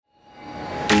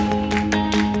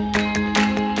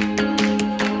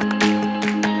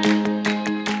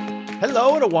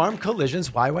to Warm Collisions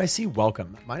YYC.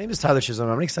 Welcome. My name is Tyler Chisholm.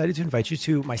 I'm excited to invite you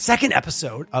to my second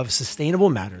episode of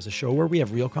Sustainable Matters, a show where we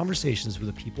have real conversations with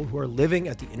the people who are living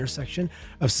at the intersection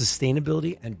of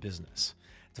sustainability and business.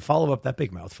 To follow up that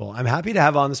big mouthful, I'm happy to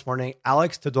have on this morning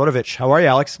Alex Todorovic. How are you,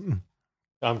 Alex?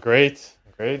 I'm great.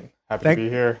 Happy to be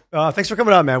here. Thanks for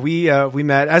coming on, man. We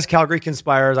met as Calgary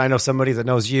Conspires. I know somebody that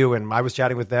knows you, and I was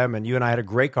chatting with them, and you and I had a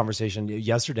great conversation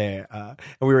yesterday, and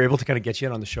we were able to kind of get you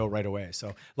in on the show right away.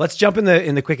 So let's jump in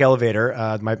the quick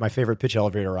elevator, my favorite pitch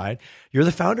elevator ride. You're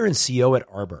the founder and CEO at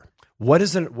Arbor. What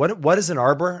is an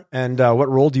Arbor, and what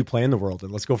role do you play in the world?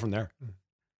 And let's go from there.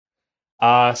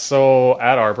 So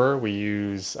at Arbor, we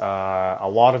use a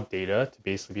lot of data to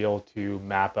basically be able to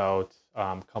map out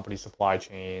company supply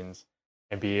chains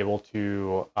and be able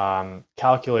to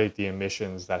calculate the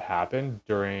emissions that happen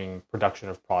during production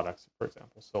of products, for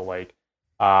example. So like,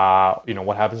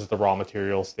 what happens at the raw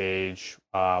material stage,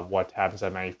 what happens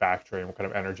at manufacturing, what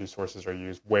kind of energy sources are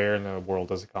used, where in the world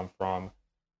does it come from,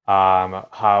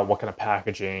 what kind of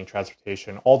packaging,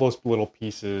 transportation, all those little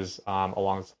pieces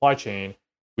along the supply chain.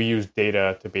 We use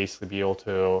data to basically be able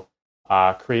to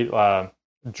create a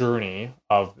journey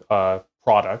of a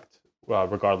product,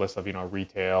 regardless of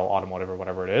retail, automotive, or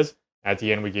whatever it is. At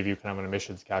the end, we give you kind of an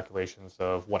emissions calculations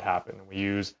of what happened. And we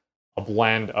use a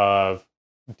blend of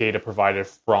data provided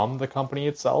from the company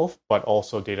itself, but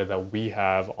also data that we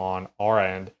have on our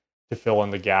end to fill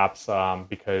in the gaps.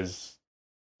 Because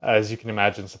as you can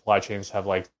imagine, supply chains have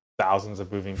like thousands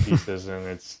of moving pieces, and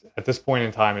it's at this point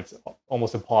in time, it's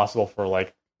almost impossible for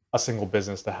like a single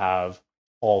business to have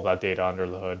all of that data under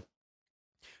the hood.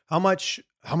 How much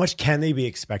can they be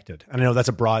expected? And I know that's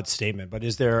a broad statement, but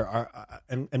is there,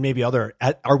 and maybe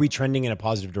are we trending in a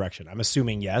positive direction? I'm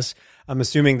assuming yes. I'm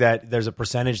assuming that there's a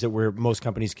percentage that most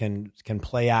companies can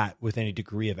play at with any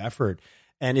degree of effort.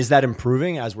 And is that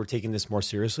improving as we're taking this more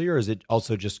seriously, or is it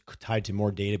also just tied to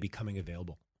more data becoming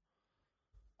available?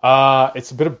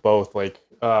 It's a bit of both. Like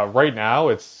right now,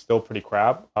 it's still pretty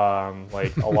crap.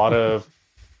 Like a lot of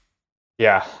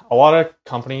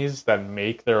companies that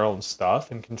make their own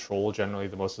stuff and control generally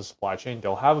the most of the supply chain,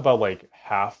 they'll have about like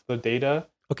half the data.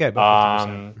 Okay, about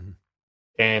 50%.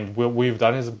 And what we've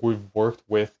done is we've worked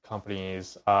with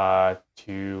companies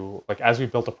to, like, as we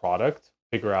built a product,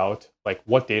 figure out like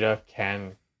what data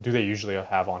do they usually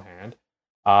have on hand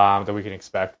that we can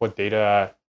expect, what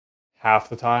data half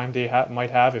the time they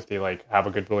might have if they like have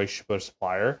a good relationship with their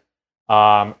supplier.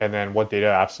 And then what data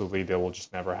absolutely they will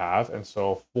just never have. And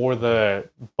so for the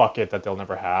bucket that they'll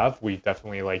never have, we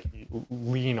definitely like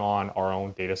lean on our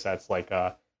own data sets, like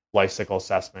life cycle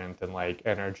assessment and like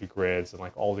energy grids and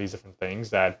like all these different things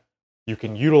that you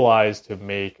can utilize to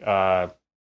make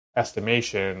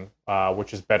estimation,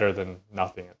 which is better than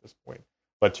nothing at this point.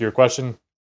 But to your question,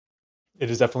 it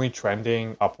is definitely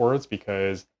trending upwards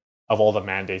because of all the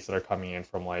mandates that are coming in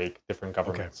from like different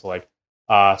governments. So like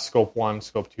Scope 1,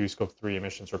 Scope 2, Scope 3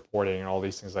 emissions reporting and all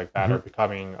these things like that are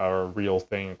becoming a real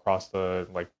thing across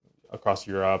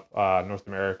Europe, North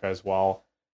America as well.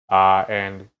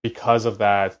 And because of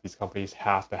that, these companies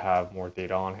have to have more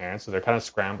data on hand. So they're kind of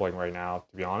scrambling right now,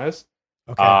 to be honest.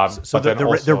 Okay. So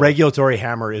the regulatory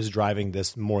hammer is driving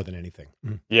this more than anything.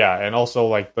 Yeah. And also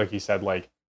like you said, like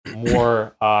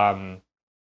more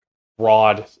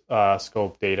broad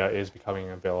scope data is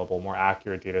becoming available, more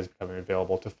accurate data is becoming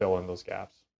available to fill in those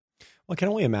gaps. Well, I can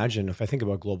only imagine if I think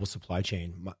about global supply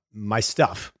chain, my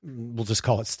stuff, we'll just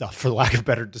call it stuff for lack of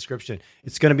better description.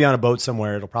 It's going to be on a boat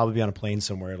somewhere. It'll probably be on a plane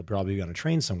somewhere. It'll probably be on a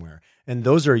train somewhere. And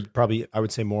those are probably, I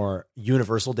would say, more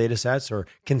universal data sets or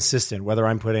consistent, whether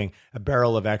I'm putting a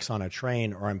barrel of X on a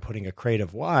train or I'm putting a crate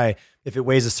of Y. If it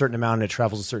weighs a certain amount and it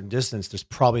travels a certain distance, there's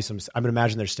probably I would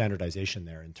imagine there's standardization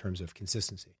there in terms of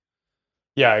consistency.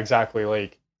 Yeah, exactly.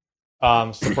 Like,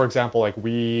 so for example, like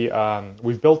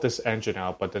we've built this engine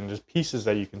out, but then there's pieces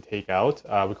that you can take out.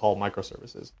 We call it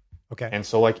microservices. Okay. And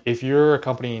so like if you're a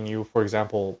company and you, for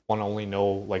example, want to only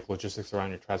know like logistics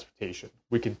around your transportation,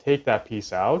 we can take that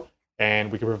piece out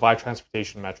and we can provide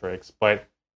transportation metrics. But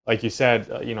like you said,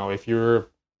 if you're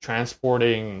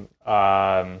transporting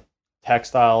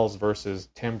textiles versus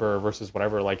timber versus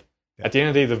whatever, like at the end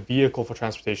of the day, the vehicle for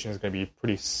transportation is going to be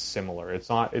pretty similar. It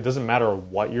doesn't matter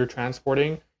what you're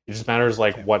transporting. It just matters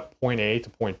like what point A to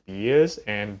point B is.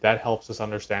 And that helps us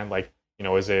understand like,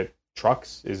 is it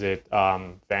trucks? Is it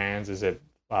vans? Is it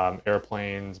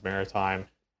airplanes, maritime?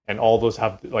 And all those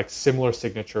have like similar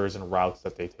signatures and routes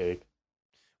that they take.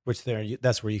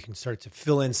 That's where you can start to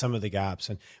fill in some of the gaps.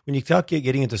 And when you talk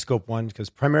getting into Scope 1,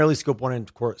 because primarily Scope 1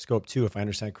 and Scope 2, if I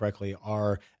understand correctly,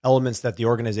 are elements that the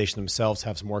organization themselves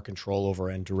have some more control over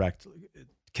and direct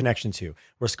connection to.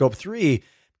 Where Scope 3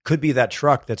 could be that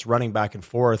truck that's running back and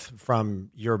forth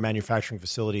from your manufacturing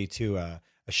facility to a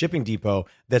shipping depot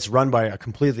that's run by a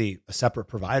separate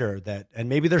provider and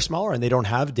maybe they're smaller and they don't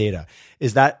have data.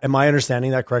 Am I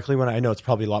understanding that correctly? When I know it's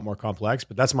probably a lot more complex,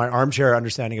 but that's my armchair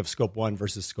understanding of scope 1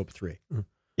 versus scope 3.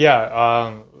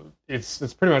 Yeah, it's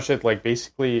pretty much it. Like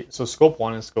basically, so scope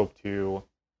 1 and scope 2.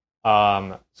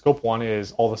 Scope 1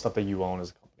 is all the stuff that you own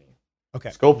as a company. Okay.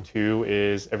 Scope 2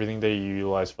 is everything that you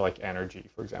utilize for like energy,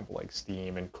 for example, like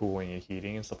steam and cooling and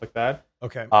heating and stuff like that.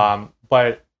 Okay.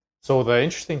 But so the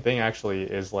interesting thing actually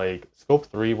is like scope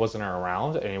 3 wasn't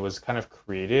around, and it was kind of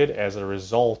created as a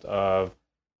result of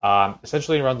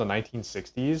essentially around the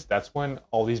 1960s. That's when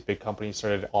all these big companies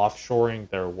started offshoring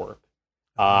their work.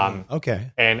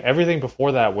 Okay. And everything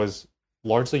before that was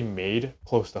largely made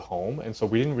close to home, and so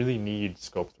we didn't really need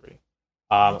scope 3.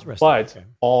 But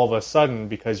all of a sudden,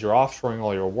 because you're offshoring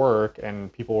all your work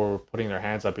and people were putting their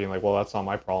hands up being like, well, that's not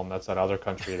my problem. That's that other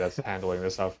country that's handling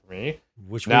this stuff for me.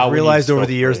 Which we've realized over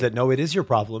the years that no, it is your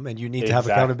problem and you need to have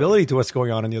accountability to what's going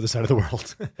on the other side of the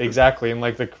world. Exactly. And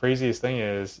like the craziest thing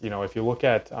is, if you look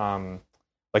at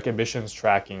like emissions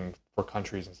tracking for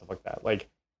countries and stuff like that, like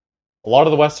a lot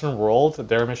of the Western world,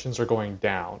 their emissions are going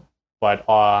down. But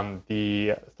on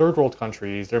the third world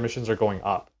countries, their emissions are going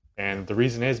up. And the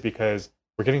reason is because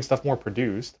we're getting stuff more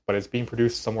produced, but it's being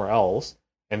produced somewhere else,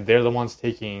 and they're the ones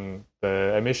taking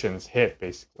the emissions hit,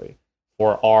 basically,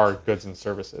 for our goods and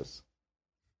services.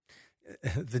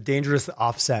 The dangerous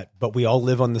offset, but we all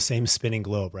live on the same spinning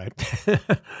globe, right?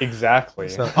 Exactly.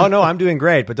 So, oh no, I'm doing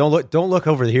great, but don't look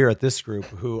over here at this group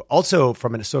who also,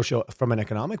 from an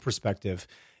economic perspective,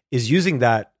 is using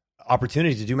that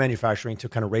opportunity to do manufacturing to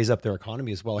kind of raise up their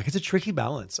economy as well. Like it's a tricky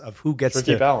balance of who gets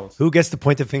to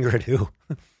point the finger at who.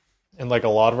 And like a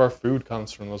lot of our food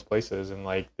comes from those places, and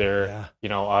like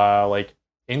like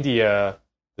India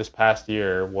this past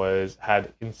year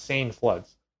had insane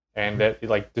floods, and that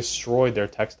like destroyed their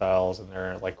textiles and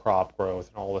their like crop growth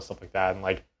and all this stuff like that, and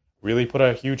like really put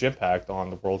a huge impact on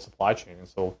the world supply chain. And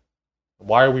so,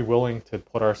 why are we willing to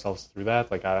put ourselves through that?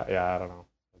 Like, I don't know.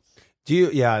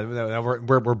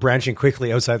 We're branching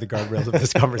quickly outside the guardrails of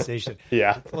this conversation.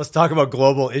 Yeah, let's talk about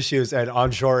global issues and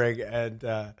onshoring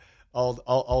and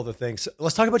all the things. So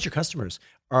let's talk about your customers.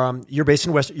 You're based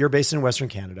in Western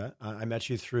Canada. I met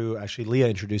you through Leah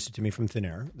introduced you to me from Thin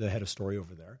Air, the head of story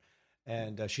over there.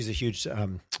 And she's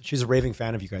a raving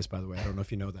fan of you guys, by the way. I don't know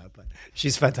if you know that, but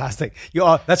she's fantastic.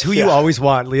 That's who you always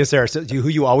want, Leah Sarah, who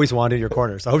you always want in your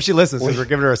corner. So I hope she listens because we're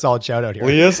giving her a solid shout out here.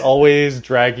 Leah's always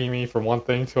dragging me from one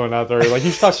thing to another. Like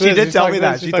you talked. She did tell me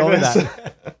that. She told me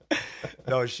that.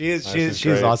 No,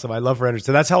 she's awesome. I love her energy.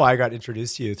 So that's how I got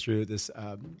introduced to you through this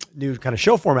new kind of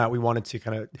show format. We wanted to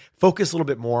kind of focus a little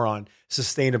bit more on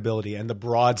sustainability and the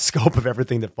broad scope of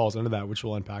everything that falls under that, which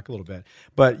we'll unpack a little bit.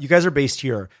 But you guys are based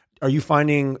here. Are you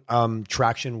finding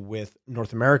traction with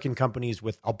North American companies,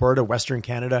 with Alberta, Western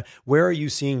Canada? Where are you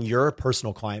seeing your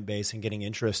personal client base and getting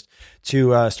interest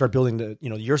to start building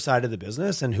your side of the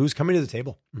business, and who's coming to the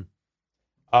table?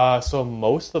 So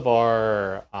most of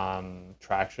our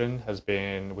traction has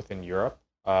been within Europe.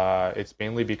 It's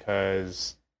mainly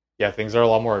because things are a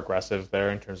lot more aggressive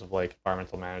there in terms of like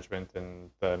environmental management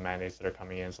and the mandates that are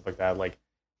coming in and stuff like that. Like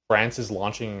France is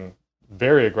launching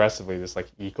very aggressively this like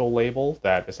eco label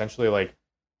that essentially like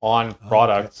on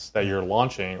products that you're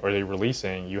launching or they're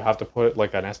releasing, you have to put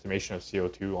like an estimation of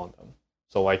CO2 on them.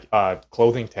 So like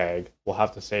clothing tag will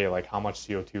have to say like how much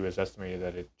CO2 is estimated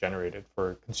that it generated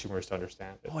for consumers to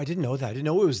understand it. Oh, I didn't know that. I didn't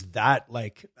know it was that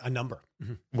like a number.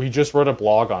 We just wrote a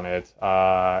blog on it,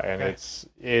 and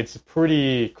it's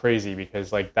pretty crazy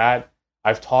because like that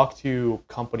I've talked to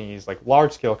companies like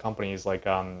large scale companies like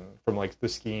from like the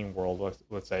skiing world,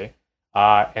 let's say.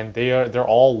 And they're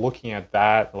all looking at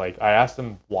that. Like I asked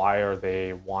them why are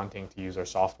they wanting to use our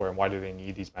software and why do they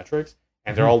need these metrics?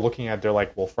 And they're all looking at, they're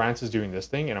like, well, France is doing this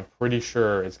thing, and I'm pretty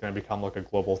sure it's going to become like a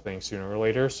global thing sooner or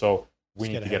later. So we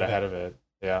need to get ahead of it.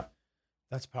 Yeah.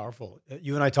 That's powerful.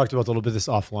 You and I talked about a little bit of this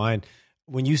offline.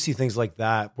 When you see things like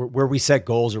that, where we set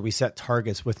goals or we set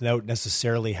targets without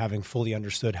necessarily having fully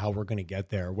understood how we're going to get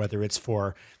there, whether it's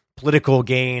for political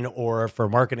gain or for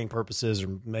marketing purposes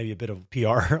or maybe a bit of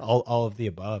PR, all of the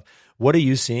above. What are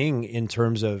you seeing in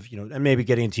terms of, and maybe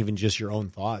getting into even just your own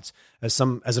thoughts as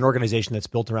an organization that's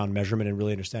built around measurement and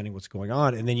really understanding what's going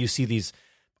on. And then you see these,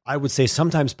 I would say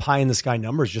sometimes pie in the sky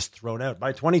numbers just thrown out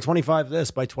by 2025,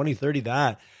 this, by 2030,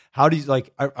 that. How do you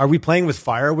are we playing with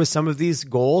fire with some of these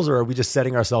goals, or are we just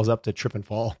setting ourselves up to trip and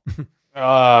fall?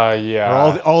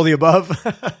 Yeah. Or all the above.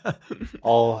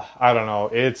 I don't know.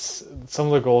 It's some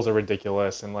of the goals are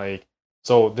ridiculous, and like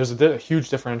So there's a huge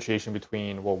differentiation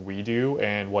between what we do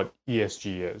and what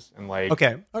ESG is. And like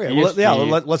Okay. Well, yeah.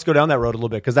 ESG, Let's go down that road a little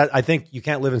bit because I think you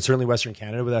can't live in certainly Western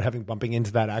Canada without having bumping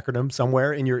into that acronym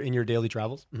somewhere in your daily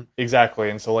travels. Mhm. exactly.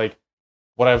 And so like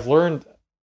what I've learned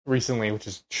recently, which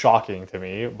is shocking to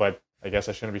me, but I guess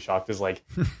I shouldn't be shocked, is like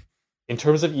in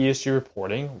terms of ESG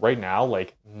reporting right now,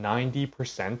 like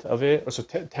 90% of it, or so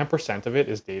 10% of it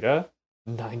is data.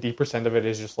 90% of it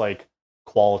is just like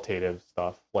qualitative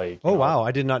stuff. Like, Oh wow,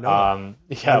 I did not know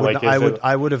that. yeah, like is it,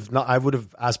 I would have not. I would have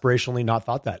aspirationally not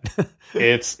thought that.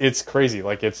 it's crazy.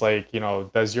 Like it's like,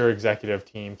 does your executive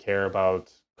team care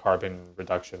about carbon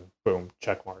reduction? Boom,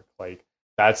 check mark. Like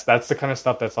that's the kind of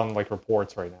stuff that's on like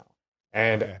reports right now.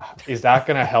 And Okay. is that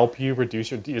going to help you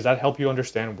reduce your? Does that help you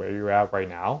understand where you're at right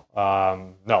now?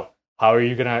 No. How are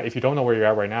you gonna? If you don't know where you're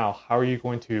at right now, how are you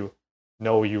going to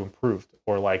know you improved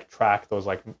or like track those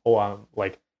like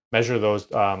measure those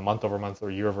month over month or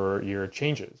year over year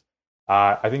changes?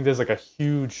 I think there's like a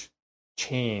huge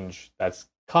change that's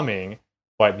coming,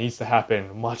 but needs to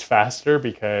happen much faster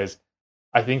because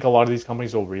I think a lot of these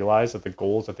companies will realize that the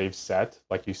goals that they've set,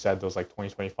 like you said, those like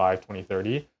 2025,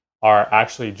 2030, are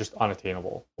actually just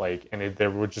unattainable. Like, and they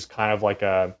were just kind of like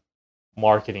a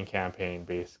marketing campaign,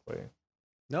 basically.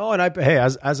 No, and hey,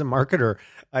 as a marketer,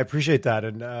 I appreciate that,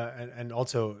 and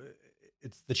also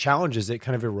it's the challenges. It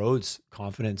kind of erodes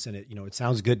confidence, and it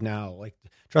sounds good now. Like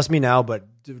trust me now, but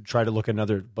try to look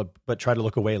but try to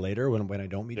look away later when I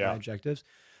don't meet my Yeah. objectives.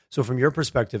 So from your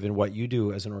perspective and what you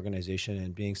do as an organization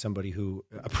and being somebody who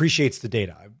appreciates the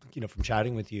data, from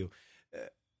chatting with you,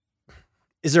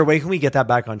 is there a way can we get that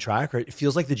back on track? Or it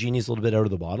feels like the genie's a little bit out of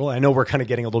the bottle. I know we're kind of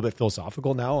getting a little bit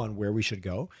philosophical now on where we should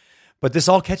go, but this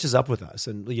all catches up with us.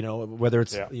 And whether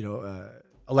it's Yeah.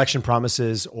 election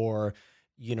promises or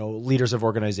leaders of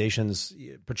organizations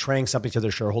portraying something to their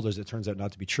shareholders that turns out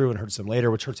not to be true and hurts them later,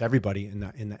 which hurts everybody in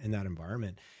that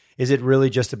environment. Is it really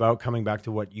just about coming back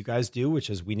to what you guys do, which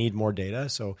is we need more data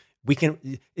so we can?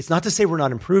 It's not to say we're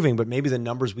not improving, but maybe the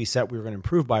numbers we set we were going to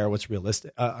improve by are what's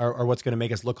realistic, are what's going to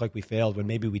make us look like we failed when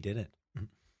maybe we didn't.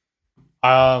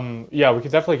 Yeah, we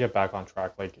could definitely get back on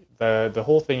track. Like the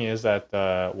whole thing is that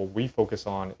what we focus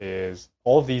on is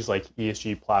all of these like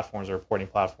ESG platforms or reporting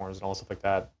platforms and all stuff like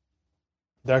that.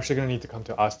 They're actually going to need to come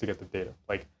to us to get the data.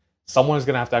 Like someone is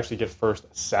going to have to actually get first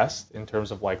assessed in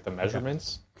terms of like the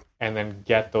measurements and then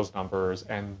get those numbers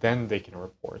and then they can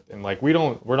report. And like we're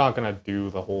not going to do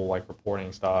the whole like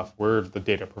reporting stuff. We're the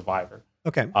data provider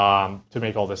Okay. to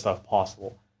make all this stuff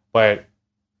possible. But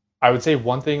I would say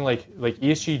one thing like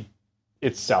ESG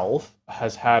itself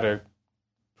has had a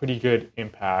pretty good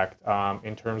impact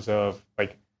in terms of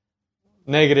like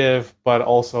negative, but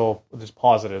also there's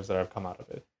positives that have come out of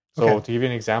it. So Okay. to give you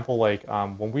an example, like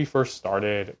when we first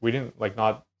started, we didn't like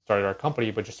not started our company,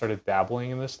 but just started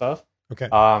dabbling in this stuff. Okay.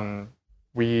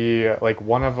 We like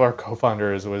one of our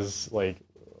co-founders was like,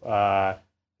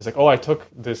 it's like, oh, I took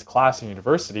this class in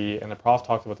university, and the prof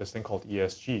talked about this thing called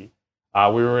ESG.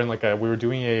 We were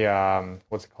doing a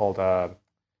what's it called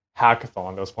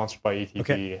hackathon that was sponsored by ATP,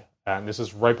 Okay. and this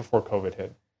was right before COVID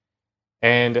hit.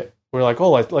 And we were like,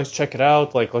 oh, let's check it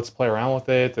out. Like, let's play around with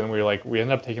it. And we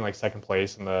ended up taking like second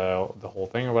place in the whole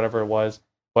thing or whatever it was.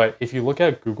 But if you look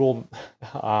at Google,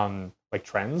 like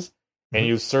trends, and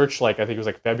you search like I think it was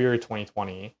like February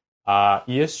 2020,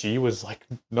 ESG was like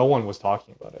no one was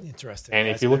talking about it. Interesting. And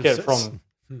Yeah, if you look at it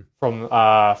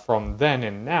from then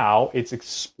and now, it's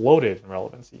exploded in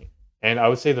relevancy. And I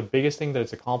would say the biggest thing that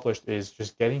it's accomplished is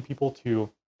just getting people to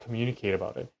communicate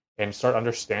about it and start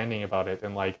understanding about it.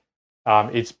 And like,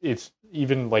 it's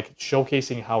even like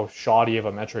showcasing how shoddy of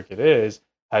a metric it is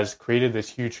has created this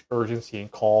huge urgency and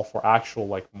call for actual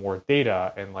like more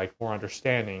data and like more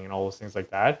understanding and all those things like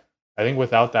that. I think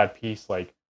without that piece,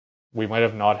 like we might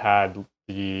have not had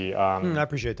the I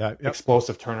appreciate that. Yep.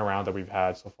 explosive turnaround that we've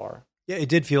had so far. Yeah, it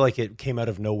did feel like it came out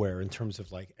of nowhere in terms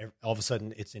of like all of a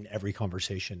sudden it's in every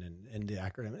conversation and the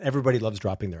acronym. Everybody loves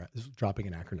dropping an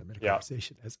acronym in a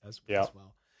conversation as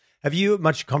well. Have you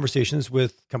much conversations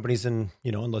with companies and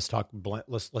let's talk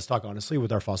honestly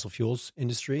with our fossil fuels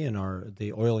industry and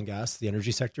the oil and gas, the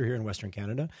energy sector here in Western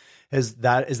Canada? Is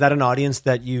that an audience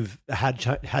that you've had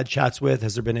chats with?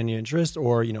 Has there been any interest?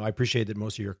 Or I appreciate that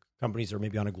most of your companies are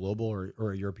maybe on a global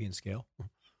or a European scale.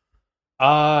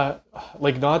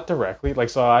 Like not directly. Like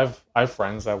so, I have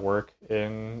friends that work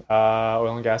in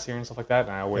oil and gas here and stuff like that,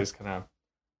 and I always kind of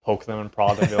poke them and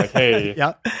prod them, be like, "Hey,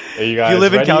 yeah, are you guys you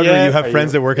live in ready Calgary, yet? you have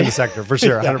friends that work in the sector for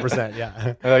sure, 100%.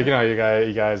 Yeah, like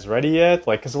you guys ready yet?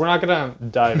 Like, because we're not gonna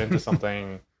dive into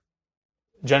something.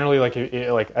 Generally, like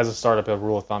like as a startup, a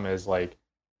rule of thumb is like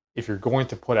if you're going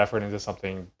to put effort into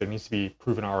something, there needs to be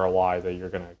proven ROI that you're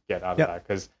going to get out of that.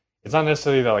 Because it's not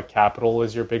necessarily that like capital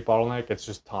is your big bottleneck. It's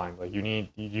just time. Like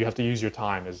you have to use your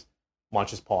time as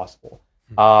much as possible.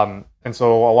 And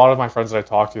so a lot of my friends that I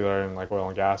talk to that are in like oil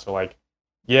and gas are like,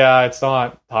 yeah, it's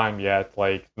not time yet.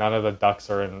 Like none of the ducks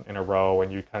are in a row,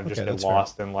 and you kind of just get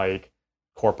lost in like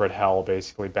corporate hell,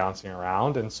 basically bouncing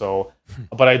around. And so,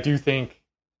 but I do think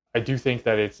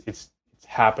that it's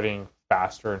happening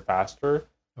faster and faster.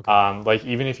 Okay. Like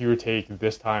even if you were to take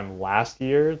this time last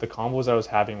year, the combos I was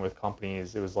having with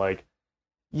companies, it was like,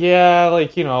 yeah,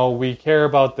 like, you know, we care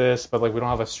about this, but like we don't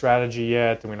have a strategy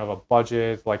yet and we don't have a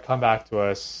budget. Like come back to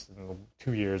us in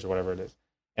 2 years or whatever it is.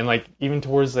 And like even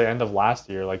towards the end of last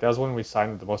year, like that was when we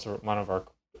signed the most amount of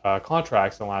our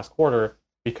contracts in the last quarter,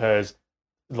 because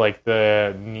like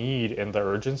the need and the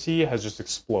urgency has just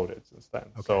exploded since then.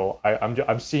 Okay. So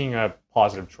I'm seeing a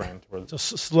positive trend towards. So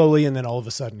slowly, and then all of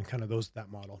a sudden, kind of that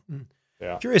model.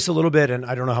 Yeah. Curious a little bit, and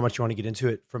I don't know how much you want to get into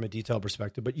it from a detailed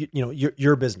perspective, but you know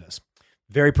your business.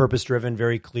 Very purpose driven,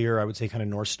 very clear. I would say kind of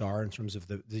North Star in terms of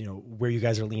the where you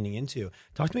guys are leaning into.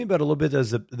 Talk to me about a little bit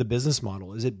as the business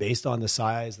model. Is it based on the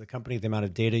size of the company, the amount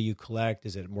of data you collect?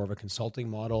 Is it more of a consulting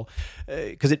model?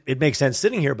 Because it makes sense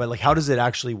sitting here, but like how does it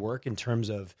actually work in terms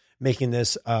of making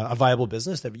this a viable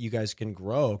business that you guys can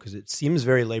grow? Because it seems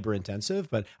very labor intensive,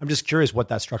 but I'm just curious what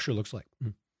that structure looks like.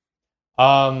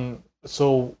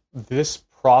 So this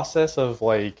process of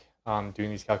like doing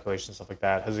these calculations, stuff like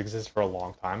that, has existed for a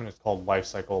long time, and it's called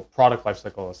product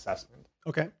lifecycle assessment.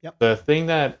 Okay. Yep. The thing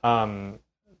that the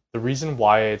reason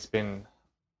why it's been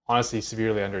honestly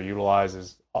severely underutilized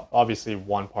is obviously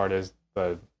one part is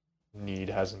the need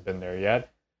hasn't been there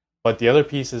yet, but the other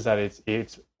piece is that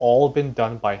it's all been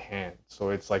done by hand.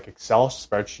 So it's like Excel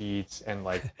spreadsheets and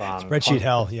like spreadsheet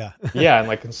hell, yeah. Yeah, and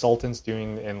like consultants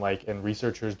doing and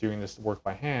researchers doing this work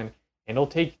by hand, and it'll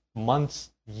take months,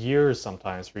 years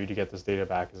sometimes for you to get this data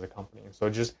back as a company. So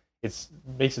it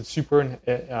makes it super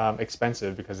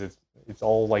expensive because it's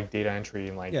all like data entry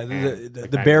and like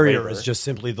the barrier is just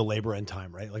simply the labor and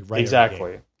time, right? Like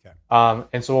exactly. Okay.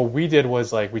 And so what we did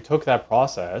was like we took that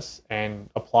process and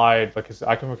applied, like, cause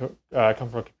I come from a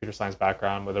computer science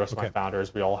background. With the rest of my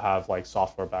founders, we all have like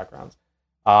software backgrounds,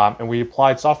 and we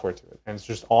applied software to it, and it's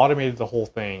just automated the whole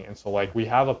thing. And so like we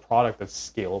have a product that's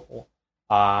scalable.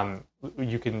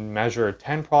 You can measure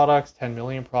 10 products, 10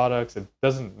 million products. It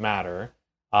doesn't matter.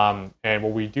 And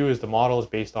what we do is the model is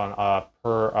based on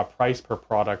a price per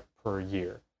product per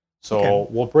year. So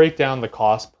we'll break down the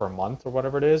cost per month or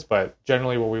whatever it is. But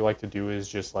generally what we like to do is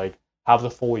just like have the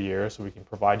full year so we can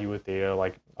provide you with data,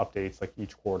 like updates like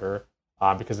each quarter,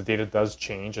 because the data does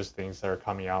change as things that are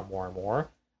coming out more and more.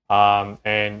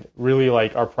 And really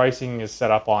like our pricing is set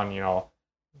up on,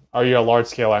 are you a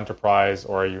large-scale enterprise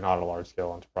or are you not a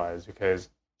large-scale enterprise? Because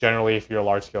generally, if you're a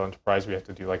large-scale enterprise, we have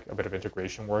to do like a bit of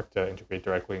integration work to integrate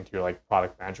directly into your like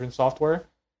product management software.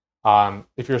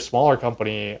 If you're a smaller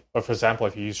company, or for example,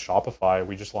 if you use Shopify,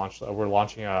 we're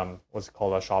launching what's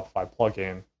called a Shopify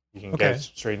plugin. You can get it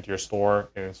straight into your store,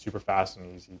 and it's super fast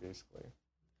and easy, basically.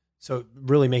 So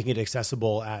really making it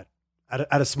accessible at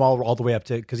a small all the way up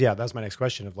to, because that's my next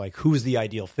question of like, who's the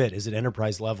ideal fit? Is it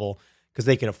enterprise level? Because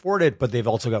they can afford it, but they've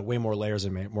also got way more layers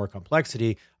and more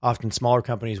complexity. Often smaller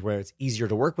companies where it's easier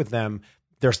to work with them,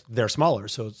 they're smaller.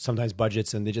 So sometimes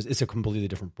budgets and it's a completely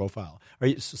different profile.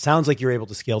 Sounds like you're able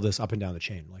to scale this up and down the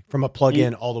chain, like from a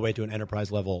plugin all the way to an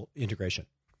enterprise level integration.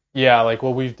 Yeah, like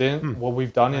what we've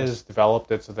done is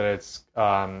developed it so that it's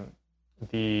for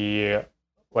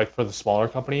the smaller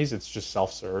companies, it's just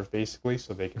self-serve basically,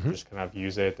 so they can just kind of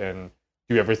use it and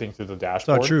do everything through the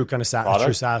dashboard. So true kind of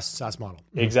SaaS model.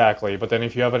 Exactly. But then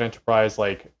if you have an enterprise,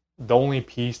 like the only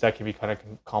piece that can be kind of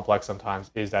complex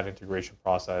sometimes is that integration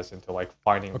process into like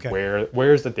finding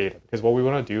where's the data. Because what we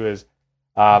want to do is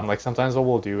like sometimes what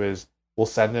we'll do is we'll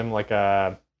send them like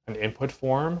an input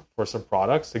form for some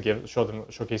products to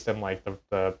showcase them like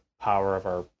the power of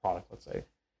our product, let's say.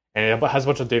 And it has a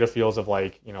bunch of data fields of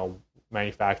like,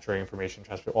 manufacturing information,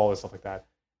 transfer, all this stuff like that.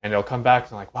 And they'll come back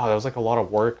and like, wow, that was like a lot of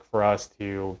work for us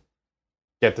to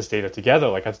get this data together.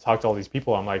 Like I had to talk to all these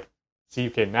people. I'm like, see,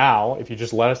 okay, now if you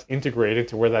just let us integrate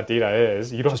into where that data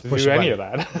is, you don't have to do any of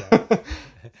that. Yeah.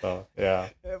 So yeah.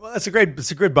 Well, it's a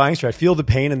great buying strategy. Feel the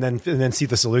pain and then see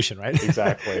the solution, right?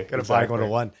 Exactly. Kind of buying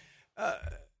 101.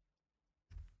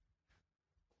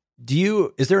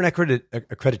 Is there an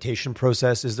accreditation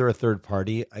process? Is there a third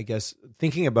party? I guess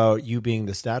thinking about you being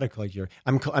the static, like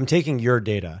I'm taking your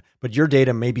data, but your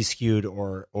data may be skewed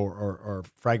or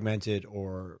fragmented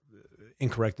or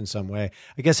incorrect in some way.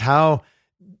 I guess how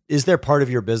is there part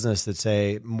of your business that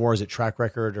say more is it track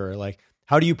record or like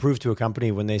how do you prove to a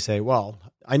company when they say, well,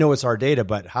 I know it's our data,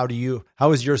 but how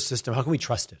is your system? How can we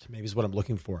trust it? Maybe is what I'm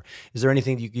looking for. Is there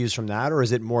anything that you can use from that, or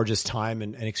is it more just time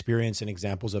and experience and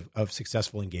examples of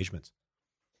successful engagements?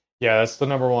 Yeah, that's the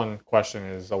number one question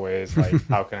is always like,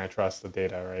 how can I trust the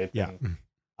data, right? Yeah.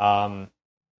 And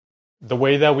the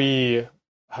way that we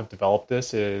have developed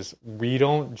this is we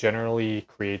don't generally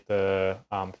create the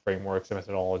frameworks and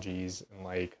methodologies and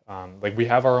like we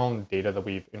have our own data that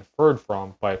we've inferred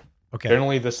from, but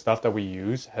generally the stuff that we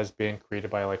use has been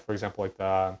created by like, for example, like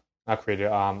the not created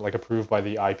like approved by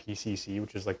the IPCC,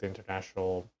 which is like the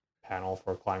International Panel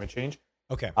for Climate Change.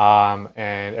 Okay.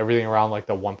 And everything around like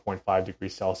the 1.5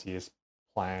 degrees Celsius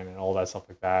plan and all that stuff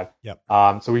like that. Yep.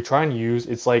 So we try and use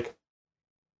it's like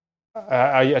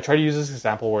I try to use this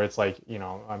example where it's like,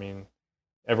 I mean,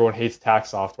 everyone hates tax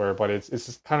software, but it's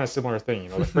just kind of a similar thing.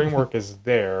 The framework is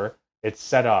there, it's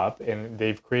set up, and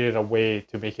they've created a way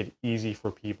to make it easy for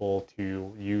people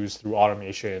to use through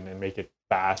automation and make it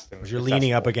fast. And you're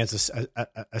leaning up against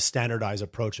a standardized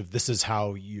approach of this is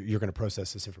how you're going to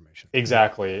process this information.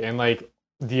 Exactly. And like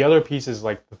the other pieces,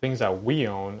 like the things that we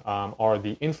own, are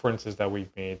the inferences that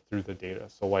we've made through the data.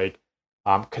 So like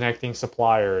connecting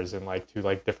suppliers and like to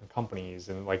like different companies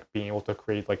and like being able to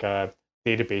create like a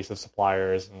database of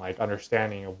suppliers and like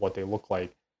understanding of what they look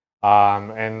like.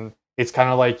 And it's kind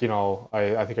of like,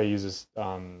 I think I used this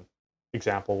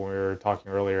example when we were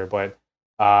talking earlier, but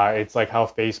it's like how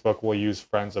Facebook will use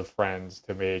friends of friends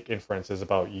to make inferences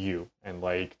about you and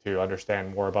like to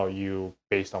understand more about you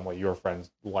based on what your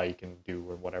friends like and do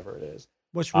or whatever it is.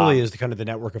 Which really is the kind of the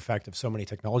network effect of so many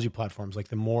technology platforms. Like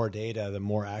the more data, the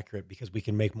more accurate, because we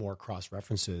can make more cross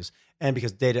references, and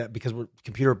because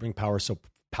computer power is so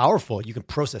powerful, you can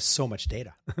process so much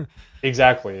data.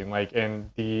 Exactly, and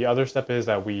the other step is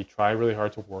that we try really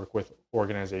hard to work with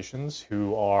organizations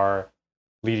who are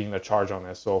leading the charge on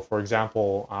this. So, for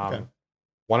example,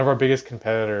 one of our biggest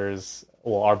competitors,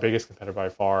 our biggest competitor by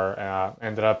far,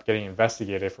 ended up getting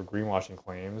investigated for greenwashing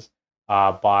claims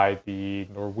by the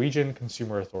Norwegian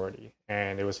Consumer Authority,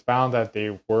 and it was found that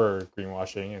they were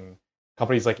greenwashing, and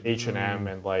companies like H&M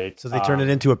and like so they turned it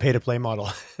into a pay-to-play model.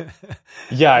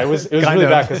 Yeah, it was really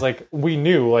bad because like we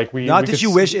knew like we not that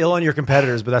you wish ill on your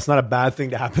competitors, but that's not a bad thing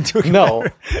to happen to a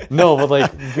competitor. No, but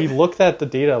like we looked at the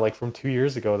data like from 2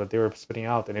 years ago that they were spitting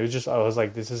out, and it was just I was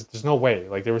like, there's no way.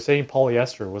 Like they were saying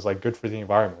polyester was like good for the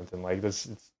environment, and like it's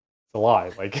a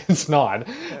lie. Like it's not.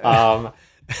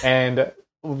 And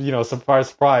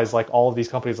surprise, like all of these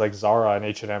companies like Zara and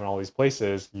H&M and all these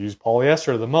places use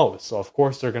polyester the most. So of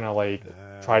course they're gonna like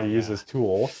try to use this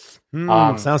tool.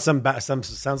 Sounds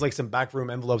like some backroom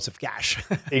envelopes of cash.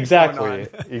 Exactly.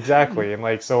 And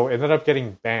like so it ended up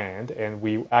getting banned, and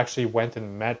we actually went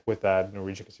and met with that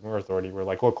Norwegian Consumer Authority. We're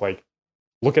like, look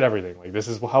at everything. Like this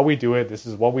is how we do it. This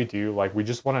is what we do. Like we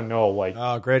just want to know. Like,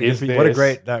 oh, great!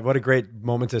 What a great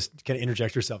moment to kind of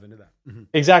interject yourself into that. Mm-hmm.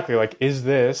 Exactly. Like, is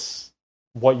this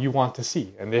what you want to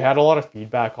see? And they had a lot of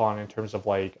feedback on in terms of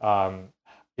like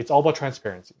it's all about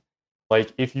transparency.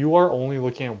 Like if you are only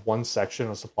looking at one section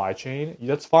of supply chain,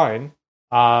 that's fine,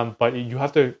 but you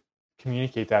have to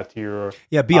communicate that to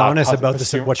your be honest about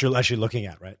what you're actually looking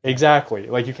at, right? Exactly.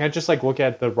 Like you can't just like look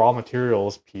at the raw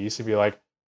materials piece and be like,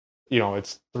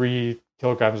 it's 3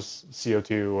 kilograms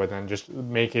CO2 and then just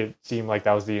make it seem like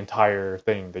that was the entire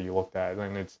thing that you looked at.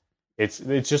 And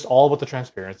it's just all about the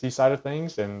transparency side of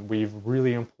things, and we've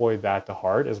really employed that to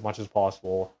heart as much as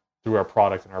possible through our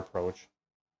product and our approach.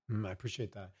 I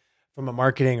appreciate that. From a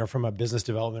marketing or from a business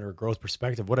development or growth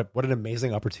perspective, what an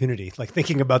amazing opportunity. Like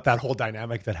thinking about that whole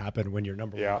dynamic that happened when your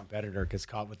number one competitor gets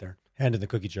caught with their hand in the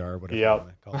cookie jar or whatever you want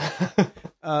to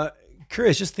call it.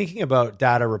 Curious, just thinking about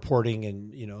data reporting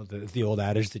and the old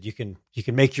adage that you can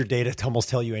make your data to almost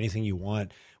tell you anything you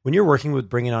want. When you're working with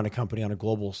bringing on a company on a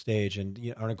global stage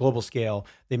and on a global scale,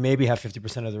 they maybe have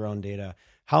 50% of their own data.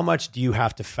 How much do you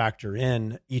have to factor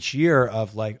in each year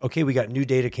of like, okay, we got new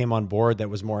data came on board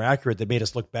that was more accurate, that made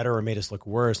us look better or made us look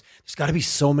worse? There's got to be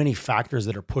so many factors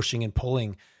that are pushing and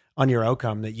pulling on your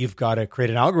outcome that you've got to create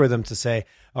an algorithm to say,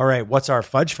 all right, what's our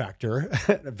fudge factor?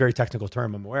 A very technical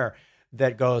term, I'm aware.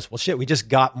 That goes, well, shit, we just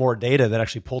got more data that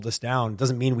actually pulled us down.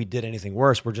 Doesn't mean we did anything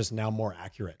worse. We're just now more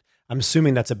accurate. I'm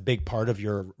assuming that's a big part of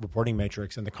your reporting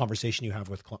matrix and the conversation you have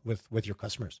with your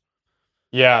customers.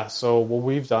 Yeah. So what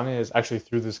we've done is actually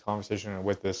through this conversation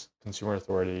with this consumer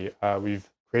authority, we've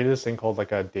created this thing called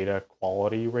like a data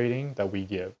quality rating that we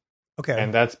give. Okay.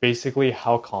 And that's basically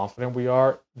how confident we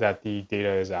are that the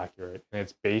data is accurate. And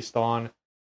it's based on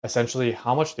essentially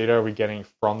how much data are we getting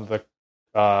from the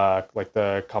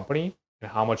the company,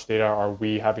 and how much data are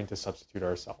we having to substitute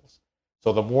ourselves.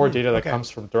 So the more data that Okay. comes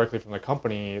from directly from the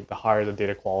company, the higher the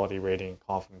data quality rating,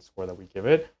 confidence score that we give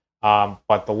it.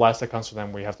 But the less that comes from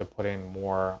them, we have to put in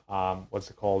more, what's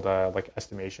it called, like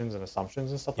estimations and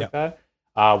assumptions and stuff Yeah. like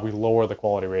that. We lower the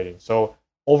quality rating. So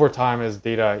over time, as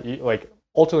data, like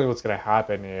ultimately, what's going to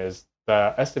happen is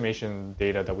the estimation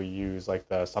data that we use, like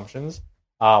the assumptions,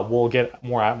 will get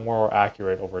more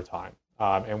accurate over time.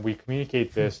 And we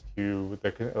communicate this to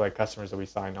the like customers that we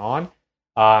sign on.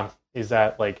 Is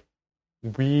that like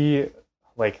we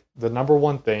like the number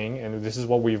one thing, and this is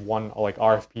what we've won like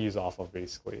RFPs off of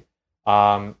basically,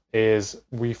 is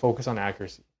we focus on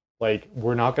accuracy. Like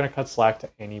we're not going to cut slack to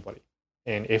anybody.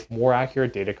 And if more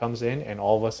accurate data comes in and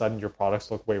all of a sudden your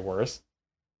products look way worse,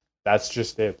 that's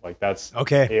just it. Like that's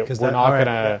Okay. it. Because We're that, all not right.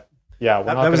 gonna, yeah, we're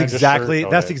not That was gonna just exactly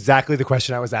sugarcoat that's it. exactly the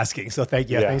question I was asking. So thank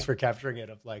you. Yeah, Yeah, thanks for capturing it.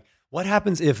 Of like, what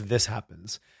happens if this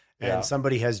happens? And yeah,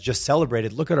 somebody has just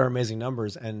celebrated, look at our amazing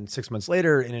numbers, and 6 months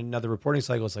later in another reporting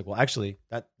cycle, it's like, well, actually,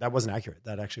 that wasn't accurate.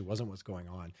 That actually wasn't what's going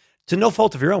on. To no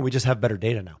fault of your own, we just have better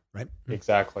data now, right?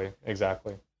 exactly,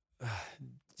 exactly.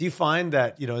 Do you find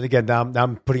that, again, now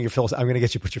I'm putting I'm going to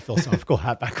get you to put your philosophical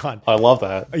hat back on. I love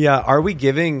that. Yeah. Are we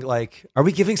giving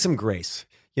some grace?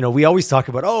 We always talk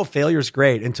about, oh, failure's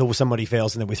great until somebody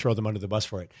fails and then we throw them under the bus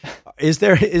for it. Is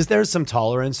there some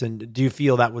tolerance, and do you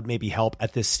feel that would maybe help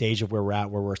at this stage of where we're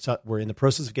at, where we're in the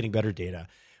process of getting better data?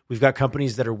 We've got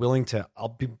companies that are willing to,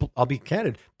 I'll be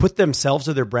candid, put themselves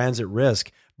or their brands at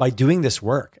risk by doing this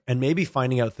work and maybe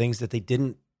finding out things that they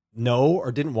didn't know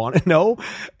or didn't want to know,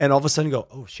 and all of a sudden go,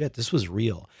 oh shit, this was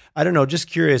real. I don't know, just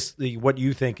curious what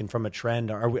you think, and from a trend,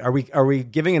 are we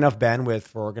giving enough bandwidth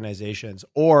for organizations,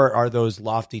 or are those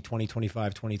lofty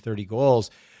 2025 2030 goals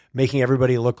making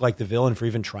everybody look like the villain for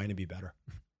even trying to be better?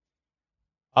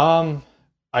 Um,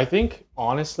 I think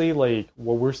honestly, like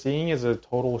what we're seeing is a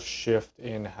total shift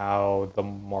in how the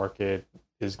market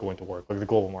is going to work, like the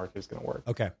global market is going to work.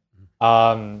 Okay.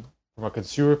 Um, from a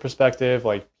consumer perspective,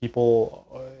 like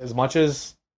people, as much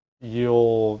as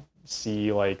you'll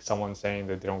see like someone saying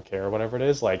that they don't care, or whatever it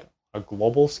is, like a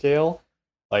global scale,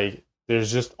 like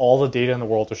there's just all the data in the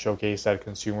world to showcase that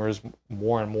consumers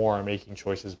more and more are making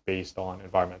choices based on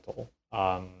environmental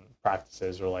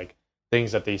practices, or like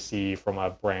things that they see from a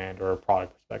brand or a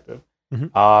product perspective.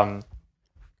 Mhm.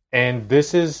 And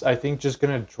this is, I think, just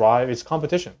gonna drive its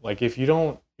competition. Like if you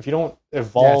don't Yeah, it's a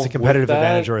evolve with competitive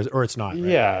advantage, that, or it's not, right?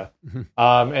 yeah. Mhm.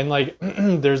 And like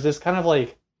there's this kind of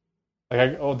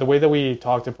the way that we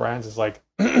talk to brands is like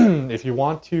if you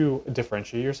want to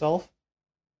differentiate yourself,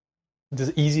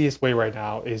 the easiest way right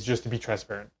now is just to be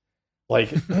transparent. Like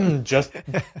just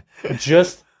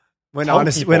just when tell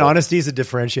people. honesty is a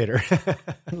differentiator.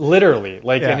 Literally,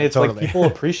 like, and Yeah, it's like totally. people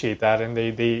appreciate that, and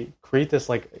they create this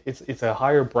like it's a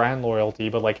higher brand loyalty.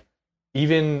 But like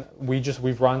even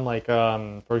we've run like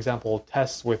for example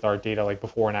tests with our data like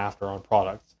before and after on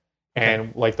products, Okay.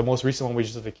 and like the most recent one we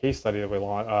just did a case study that we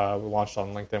launched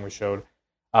on LinkedIn. We showed,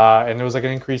 and there was like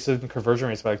an increase in conversion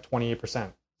rates by like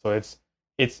 28%. So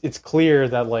it's clear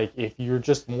that like if you're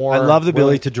just I more love the ability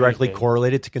willing to to directly communicate,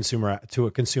 correlate it to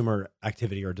a consumer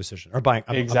activity or decision, or buying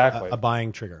exactly. a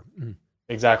buying trigger. Mhm.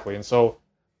 Exactly. And so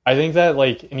I think that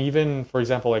like, and even for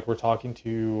example, like we're talking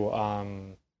to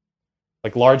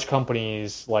like large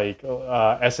companies like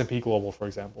S&P Global, for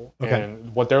example, Okay.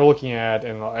 and what they're looking at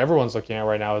and everyone's looking at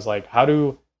right now is like how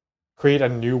to create a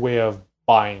new way of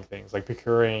buying things, like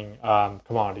procuring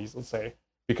commodities, let's say,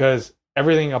 because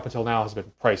everything up until now has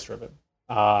been price driven.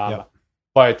 Um, Yep.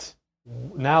 but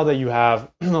now that you have,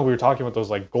 we were talking about those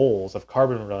like goals of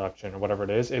carbon reduction or whatever it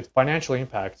is, it financially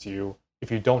impacts you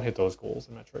if you don't hit those goals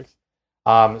and metrics.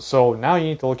 So now you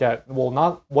need to look at, well,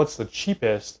 not what's the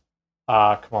cheapest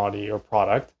commodity or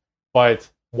product, but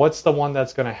what's the one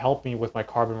that's going to help me with my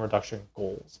carbon reduction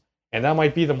goals. And that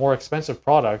might be the more expensive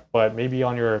product, but maybe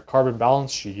on your carbon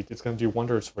balance sheet, it's going to do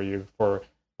wonders for you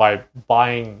by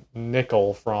buying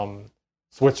nickel from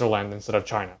Switzerland instead of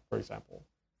China, for example.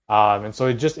 And so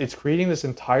it's creating this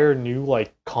entire new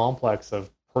like complex of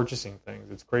purchasing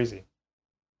things. It's crazy.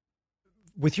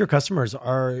 With your customers,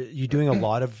 are you doing a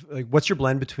lot of, like, what's your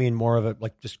blend between more of a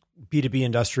like just B2B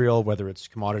industrial, whether it's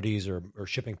commodities or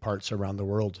shipping parts around the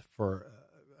world for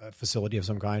a facility of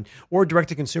some kind, or direct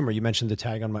to consumer? You mentioned the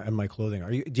tag on my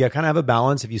clothing. Do you kind of have a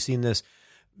balance? Have you seen this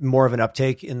more of an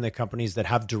uptake in the companies that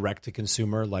have direct to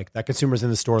consumer, like that consumer's in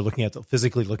the store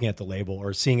physically looking at the label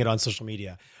or seeing it on social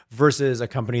media, versus a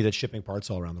company that's shipping parts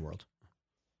all around the world?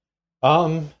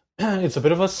 It's a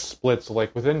bit of a split. So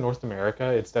like within North America,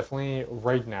 it's definitely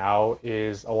right now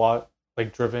is a lot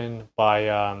like driven by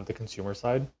the consumer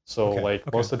side. So Okay. like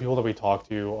Okay. most of the people that we talk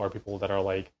to are people that are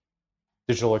like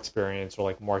digital experience or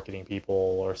like marketing people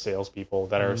or salespeople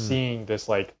that are seeing this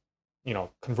like,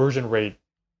 conversion rate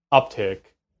uptick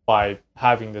by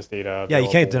having this data Yeah, you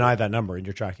can't available. deny that number and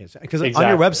you're tracking it. Because on Exactly.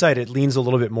 your website, it leans a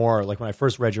little bit more. Like when I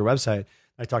first read your website,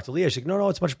 I talked to Leah. She's like, no,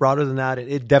 it's much broader than that.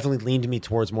 It definitely leaned me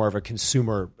towards more of a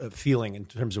consumer feeling in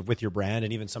terms of with your brand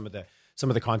and even some of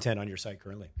the content on your site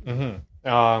currently.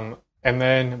 And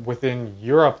then within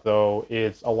Europe, though,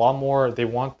 it's a lot more, they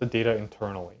want the data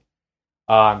internally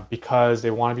because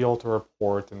they want to be able to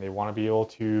report and they want to be able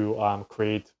to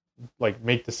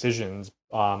make decisions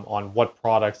on what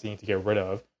products they need to get rid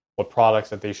of, what products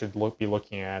that they should be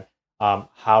looking at,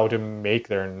 how to make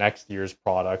their next year's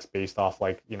products based off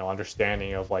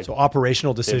understanding of so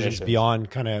operational decisions emissions. Beyond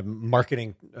kind of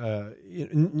marketing,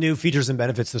 new features and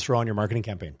benefits to throw on your marketing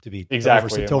campaign to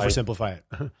exactly to oversimplify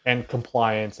it and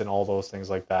compliance and all those things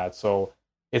like that. So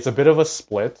it's a bit of a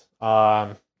split,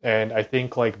 and I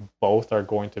think like both are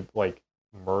going to like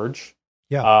merge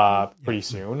pretty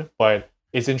soon, but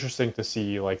it's interesting to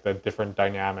see like the different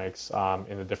dynamics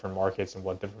in the different markets and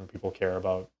what different people care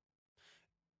about.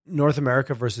 North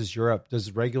America versus Europe,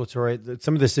 does regulatory,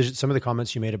 some of the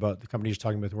comments you made about the companies you're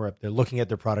talking about in Europe, they're looking at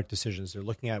their product decisions. They're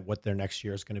looking at what their next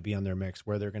year is going to be on their mix,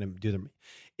 where they're going to do them.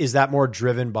 Is that more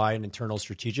driven by an internal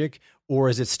strategic, or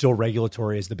is it still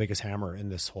regulatory is the biggest hammer in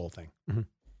this whole thing? Mm-hmm.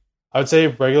 I would say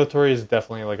regulatory is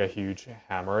definitely like a huge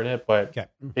hammer in it, but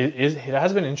it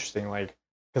has been interesting. Like,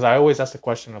 because I always ask the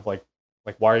question of like,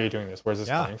 why are you doing this? Where's this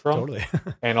coming from? Totally.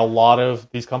 And a lot of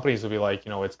these companies will be like,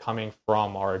 it's coming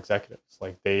from our executives.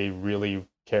 Like they really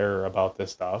care about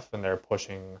this stuff and they're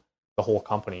pushing the whole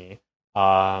company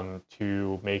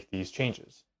to make these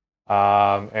changes.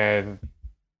 And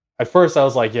at first I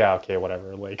was like, yeah, okay,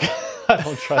 whatever. Like, I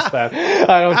don't trust that.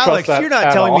 I don't Alex, trust that. You're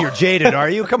not telling me you're jaded, are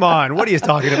you? Come on. What are you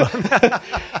talking about?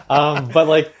 But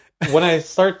like when I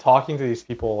start talking to these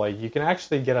people, like you can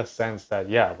actually get a sense that,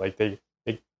 yeah, like the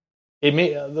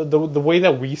way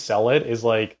that we sell it is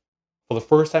like for the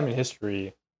first time in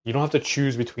history, you don't have to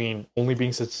choose between only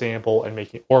being sustainable and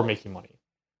making money.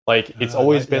 Like it's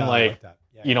always been like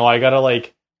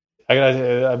I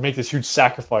gotta make this huge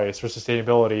sacrifice for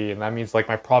sustainability, and that means like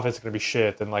my profits are gonna be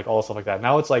shit and like all stuff like that.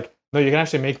 Now it's like no, you can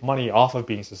actually make money off of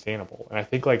being sustainable, and I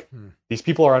think like these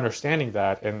people are understanding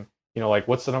that, and like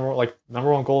what's the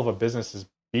number one goal of a business is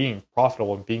being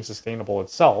profitable and being sustainable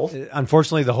itself.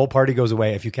 Unfortunately, the whole party goes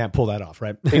away if you can't pull that off,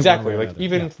 right? Exactly. Like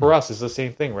even for us, it's the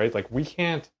same thing, right? Like we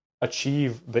can't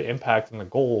achieve the impact and the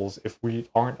goals if we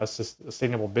aren't a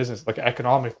sustainable business, like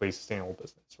economically sustainable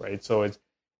business, right? So it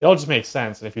all just makes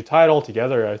sense. And if you tie it all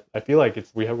together, I feel like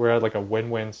we're at like a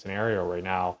win-win scenario right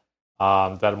now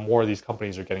that more of these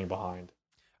companies are getting behind.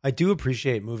 I do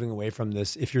appreciate moving away from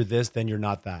this. If you're this, then you're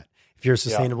not that. If you're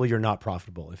sustainable, you're not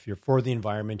profitable. If you're for the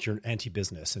environment, you're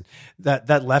anti-business. And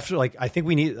that left, like, I think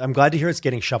I'm glad to hear it's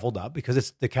getting shuffled up because it's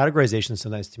the categorization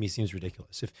sometimes to me seems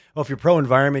ridiculous. If you're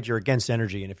pro-environment, you're against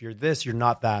energy. And if you're this, you're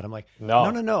not that. I'm like, no.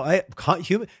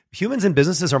 Humans and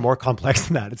businesses are more complex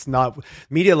than that. It's not,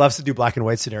 media loves to do black and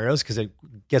white scenarios because it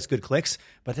gets good clicks.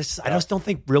 But I just don't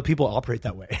think real people operate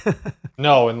that way.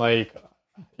 No, and like,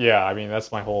 yeah, I mean,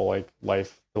 that's my whole like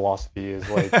life philosophy is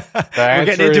like we're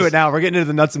getting into it now. We're getting into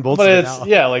the nuts and bolts of it now.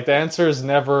 Yeah, like the answer is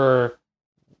never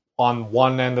on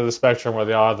one end of the spectrum or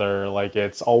the other. Like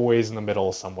it's always in the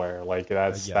middle somewhere. Like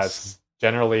that's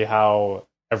generally how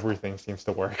everything seems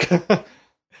to work.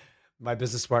 My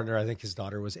business partner, I think his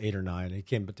daughter was 8 or 9. He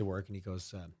came to work and he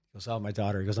goes, oh, my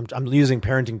daughter. He goes, I'm using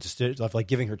parenting to like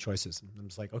giving her choices. And I'm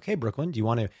just like, okay, Brooklyn, do you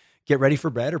want to get ready for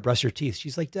bed or brush your teeth?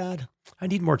 She's like, Dad, I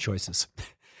need more choices.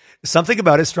 Something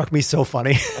about it struck me so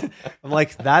funny. I'm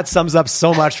like, that sums up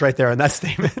so much right there in that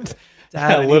statement.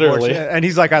 Dad, literally. And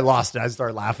he's like, I lost it. I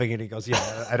started laughing and he goes,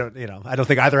 yeah, I don't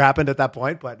think either happened at that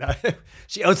point, but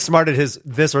she outsmarted his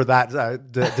this or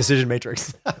that decision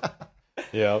matrix.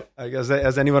 Yeah. I guess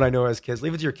as anyone I know has kids,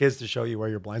 leave it to your kids to show you where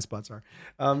your blind spots are.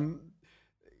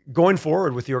 Going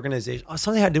forward with the organization,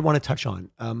 something I did want to touch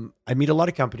on. I meet a lot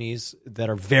of companies that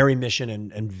are very mission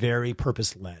and very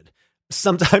purpose led,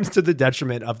 sometimes to the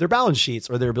detriment of their balance sheets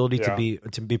or their ability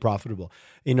to be profitable.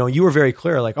 You were very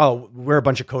clear, like, oh, we're a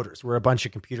bunch of coders. We're a bunch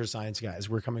of computer science guys.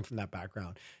 We're coming from that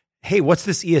background. Hey, what's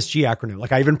this ESG acronym?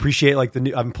 Like, I even appreciate like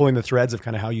I'm pulling the threads of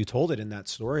kind of how you told it in that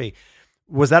story.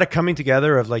 Was that a coming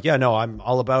together of like, I'm a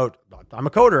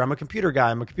coder, I'm a computer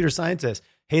guy, I'm a computer scientist.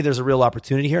 Hey, there's a real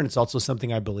opportunity here. And it's also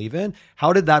something I believe in.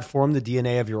 How did that form the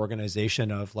DNA of your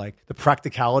organization of like the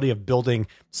practicality of building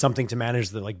something to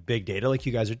manage the like big data like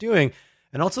you guys are doing?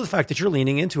 And also the fact that you're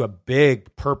leaning into a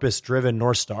big purpose-driven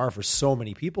North Star for so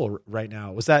many people right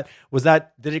now. Did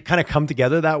it kind of come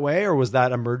together that way, or was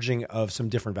that a merging of some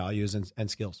different values and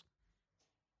skills?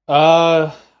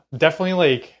 Uh, Definitely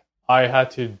like I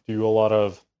had to do a lot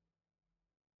of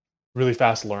really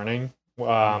fast learning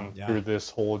Yeah, through this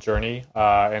whole journey,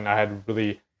 and I had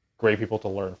really great people to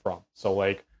learn from. So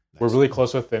like we're nice. really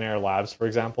close with Thin Air Labs, for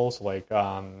example. So like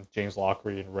James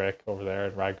Lockery and Rick over there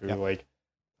and Ragu. Yep. Like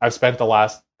I've spent the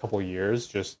last couple of years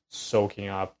just soaking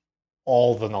up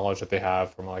all the knowledge that they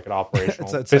have from like an it's a,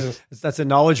 operational it's a business. it's that's a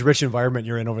knowledge rich environment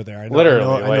you're in over there. Literally,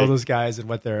 I know like those guys and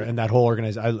what they're and that whole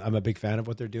organization. I'm a big fan of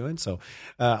what they're doing. So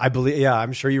I believe, yeah,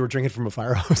 I'm sure you were drinking from a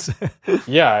fire hose.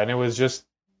 yeah, and it was just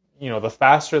the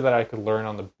faster that I could learn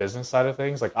on the business side of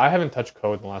things. Like I haven't touched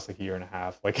code in the last like year and a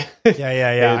half. Like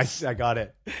Yeah. it's I got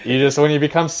it. you just when you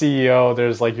become CEO,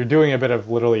 there's like you're doing a bit of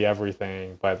literally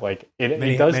everything, but like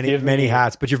it does give Many me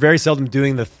hats, but you're very seldom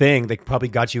doing the thing that probably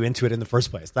got you into it in the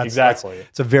first place. exactly.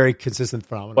 It's a very consistent But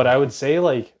phenomenon. I would say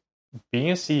like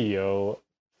being a CEO,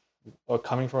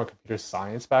 coming from a computer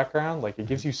science background, like it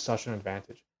gives you such an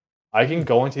advantage. I can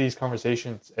go into these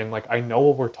conversations and like I know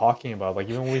what we're talking about. Like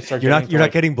even when we start getting into You're not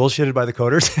like getting bullshitted by the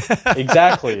coders.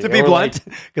 exactly To be or like blunt,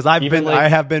 because even I like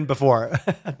have been before.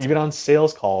 even on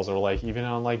sales calls or like even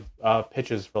on like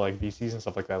pitches for like VCs and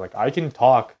stuff like that. Like I can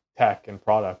talk tech and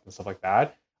product and stuff like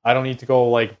that. I don't need to go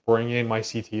like bring in my Yeah,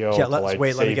 CTO to let's like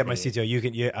wait. Let me save get my me. CTO. You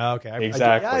can, yeah, okay.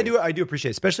 Exactly. I do appreciate,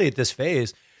 it, especially at this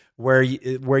phase where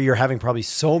you're having probably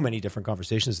so many different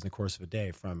conversations in the course of a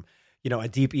day, from a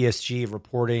deep ESG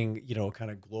reporting,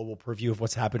 kind of global purview of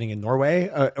what's happening in Norway,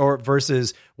 or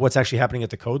versus what's actually happening at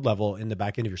the code level in the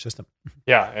back end of your system.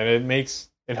 Yeah, and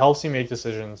it helps you make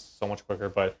decisions so much quicker.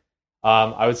 But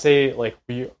I would say like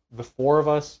the four of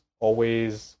us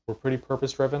always were pretty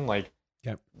purpose driven. Like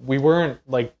Yeah, we weren't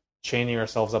like chaining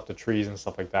ourselves up to trees and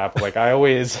stuff like that. But like I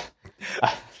always,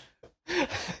 I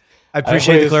I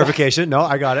appreciate the always clarification. No,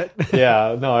 I got it.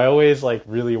 yeah, no, I always like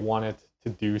really wanted to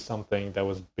do something that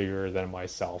was bigger than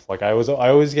myself. Like I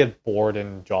always get bored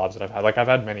in jobs that I've had. Like I've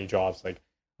had many jobs. Like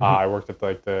Mhm. I worked at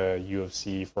like the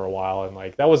UFC for a while, and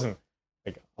like that wasn't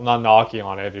like I'm not knocking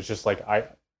on it. It's just like I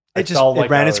felt It like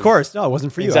ran I its was course. No, it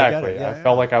wasn't for you. I get it. exactly. I Yeah,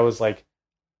 felt like I was like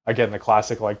again the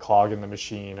classic like cog in the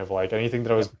machine of like anything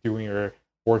that I yeah, was doing or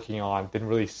working on didn't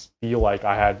really feel like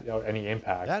I had any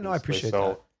impact yeah. No, I basically. appreciate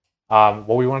that. So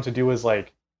what we wanted to do is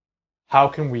like how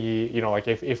can we like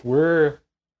if we're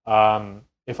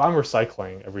if I'm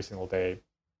recycling every single day, it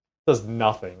does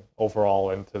nothing overall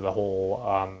into the whole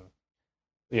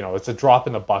it's a drop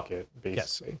in the bucket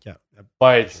Yes, basically. yeah, I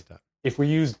But appreciate that. if we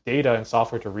use data and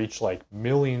software to reach like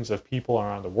millions of people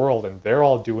around the world and they're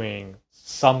all doing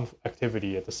some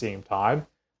activity at the same time,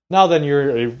 now then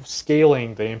you're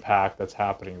scaling the impact that's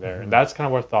happening there. And Mhm. that's kind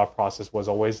of what thought process was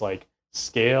always like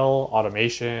scale,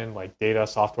 automation, like data,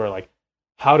 software, like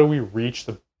how do we reach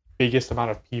the biggest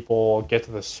amount of people, get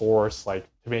to the source, like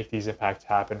to make these impacts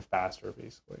happen faster,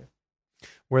 basically.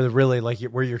 Where the really like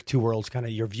where your two worlds, kind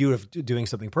of your view of doing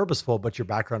something purposeful, but your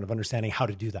background of understanding how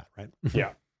to do that, right?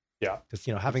 Yeah. Yeah. Because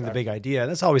having the big Exactly. idea,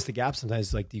 that's always the gap.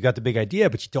 Sometimes, like you got the big idea,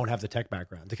 but you don't have the tech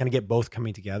background to kind of get both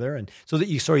coming together, and so that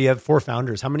you have four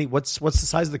founders. How many? What's the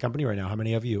size of the company right now? How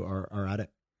many of you are at it?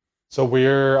 So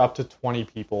we're up to 20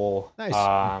 people. Nice.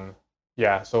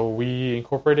 Yeah, so we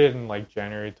incorporated in like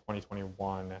January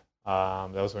 2021.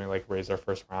 That was when we like raised our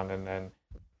first round, and then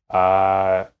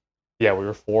uh, yeah, we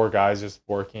were four guys just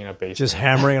working in a Just basement.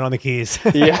 hammering on the keys.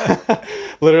 Yeah,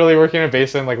 literally working in a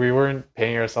basement. Like we weren't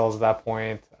paying ourselves at that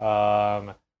point.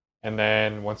 And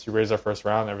then once we raised our first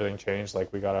round, everything changed.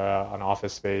 Like we got an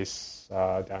office space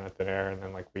down at Thin Air, and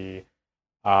then like we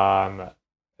um,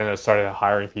 and I started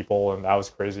hiring people, and that was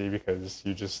crazy because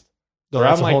you just No,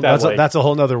 around like that, like that's a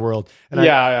whole nother world. And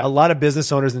yeah, a lot of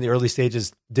business owners in the early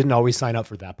stages didn't always sign up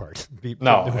for that part.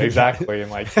 no, exactly, and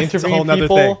like It's a interviewing whole nother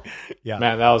people, thing. Yeah.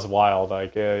 man, that was wild.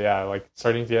 Like yeah, like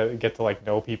starting to get to like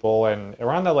know people, and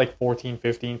around that like 14,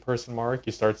 15 person mark,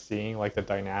 you start seeing like the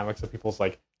dynamics of people's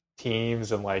like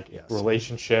teams and like Yes.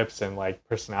 relationships and like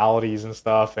personalities and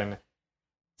stuff, and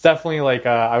it's definitely like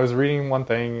I was reading one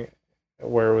thing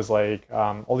where it was like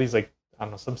all these like I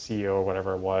don't know some CEO or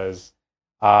whatever it was,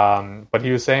 but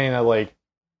he was saying that like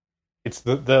it's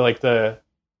the like the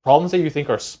problems that you think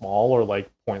are small or like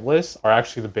pointless are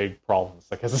actually the big problems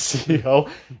like as a CEO,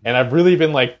 and I've really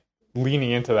been like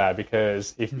leaning into that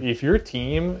because if your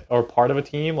team or part of a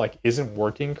team like isn't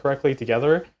working correctly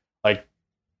together, like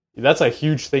that's a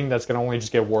huge thing that's going to only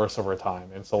just get worse over time.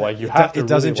 And so like you have to It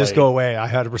doesn't really just like go away. I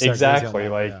 100% agree on exactly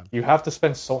that. like Yeah. you have to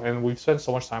spend and we've spent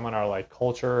so much time on our like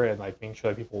culture and like making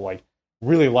sure that people like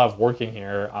really love working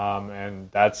here, and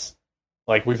that's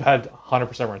like we've had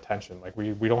 100% retention. Like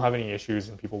we don't have any issues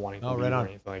in people wanting to Oh, leave right or on.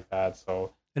 anything like that.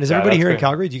 So And is Yeah, everybody that's here in been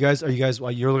Calgary?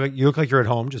 Well, you look like you're at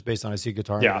home just based on I see a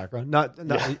guitar in the yeah. background. Not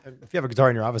Yeah. if you have a guitar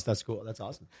in your office, that's cool. That's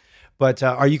awesome. But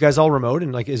are you guys all remote?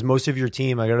 And like, is most of your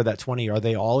team, out of that 20, are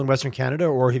they all in Western Canada,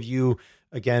 or have you?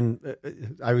 Again,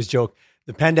 I always joke.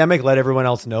 The pandemic let everyone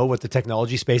else know what the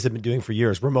technology space had been doing for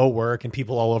years: remote work and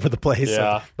people all over the place.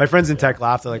 Yeah. Like, my friends in tech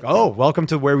laugh. They're like, "Oh, welcome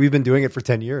to where we've been doing it for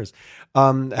 10 years."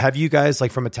 Have you guys,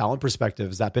 like, from a talent perspective,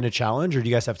 has that been a challenge, or do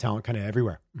you guys have talent kind of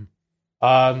everywhere?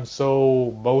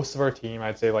 So most of our team,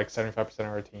 I'd say like 75% of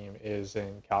our team is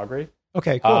in Calgary.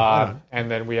 Okay, cool. Right on. And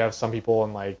then we have some people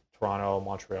in like Toronto,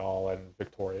 Montreal, and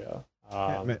Victoria.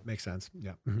 Makes sense.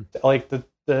 Yeah. Mhm. Like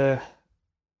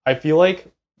I feel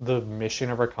like the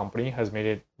mission of our company has made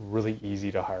it really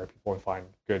easy to hire people and find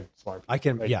good, smart people.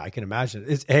 I can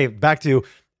imagine. Hey, back to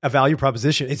a value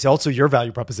proposition. It's also your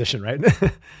value proposition, right?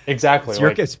 Exactly.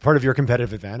 It's part of your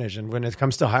competitive advantage. And when it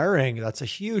comes to hiring, that's a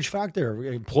huge factor.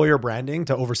 Employer branding,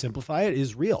 to oversimplify it,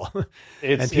 is real.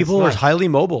 And people are highly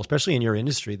mobile, especially in your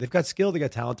industry. They've got skill, they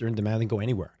got talent, they're in demand, they go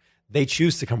anywhere. They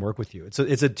choose to come work with you. It's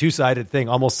a two-sided thing,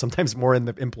 almost sometimes more in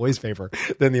the employee's favor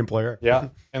than the employer. Yeah.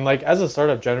 And like as a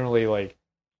startup, generally, like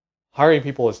hiring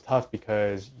people is tough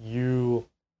because you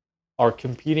are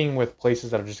competing with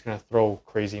places that are just going to throw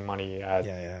crazy money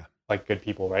at like good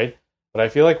people, right? But I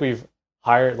feel like we've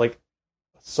hired like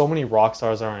so many rock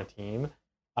stars on our team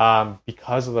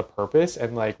because of the purpose,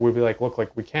 and like we'd be like, look,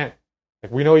 like we can't,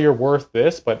 like we know you're worth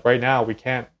this, but right now we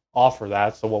can't offer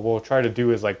that. So what we'll try to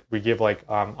do is like we give like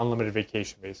unlimited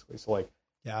vacation basically. So like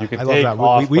you can I take love that.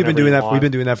 off We've been doing that. want. We've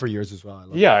been doing that for years as well. I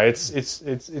love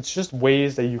It's just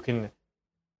ways that you can,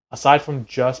 aside from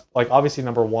just like obviously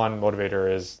number one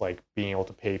motivator is like being able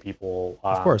to pay people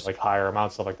of course, like higher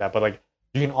amounts, stuff like that, but like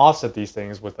you can offset these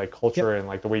things with like culture and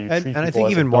like the way you treat people. And I think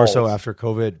as even more so adults. after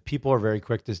COVID, people are very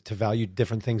quick to value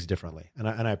different things differently, and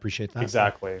I appreciate that.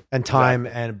 Exactly. And time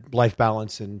and life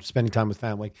balance and spending time with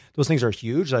family, those things are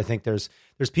huge. I think there's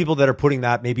people that are putting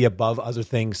that maybe above other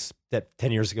things that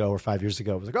 10 years ago or 5 years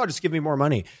ago was like, oh, just give me more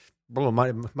money. Bro,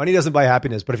 money doesn't buy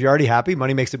happiness, but if you're already happy,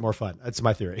 money makes it more fun. That's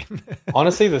my theory.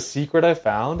 Honestly, the secret I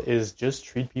found is just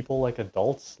treat people like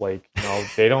adults. Like,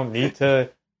 they don't need to.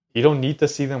 You don't need to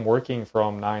see them working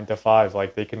from 9 to 5.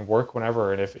 Like they can work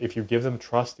whenever. And if you give them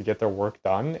trust to get their work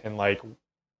done, and like,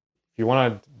 if you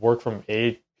want to work from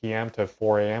 8 p.m. to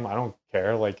 4 a.m., I don't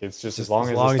care. Like it's just as long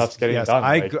as the stuff's getting done.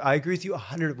 I agree with you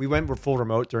 100. We're full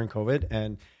remote during COVID,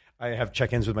 and I have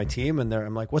check-ins with my team, and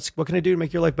I'm like, what can I do to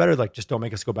make your life better? Like, just don't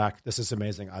make us go back. This is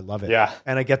amazing. I love it. Yeah.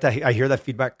 And I get that. I hear that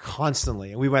feedback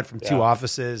constantly. And we went from 2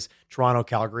 offices, Toronto,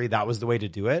 Calgary. That was the way to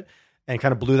do it. And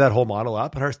kind of blew that whole model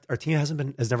up, and our team has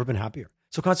never been happier.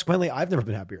 So consequently, I've never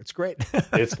been happier. It's great.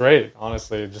 It's great,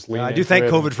 honestly. Just lean I do thank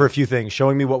COVID for a few things,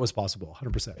 showing me what was possible,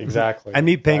 100%. Exactly. And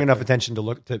me paying enough attention to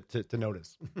look to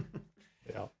notice.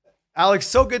 Yeah. Alex,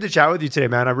 so good to chat with you today,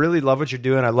 man. I really love what you're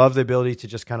doing. I love the ability to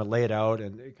just kind of lay it out,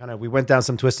 and kind of we went down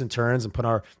some twists and turns and put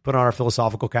on our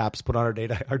philosophical caps, put on our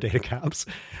data caps.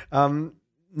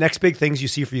 Next big things you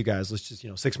see for you guys? Let's just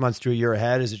 6 months to a year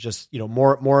ahead. Is it just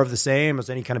more of the same? Is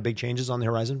there any kind of big changes on the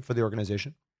horizon for the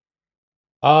organization?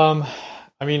 I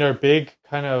mean, our big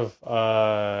kind of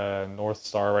North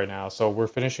Star right now. So we're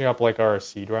finishing up like our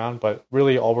seed round, but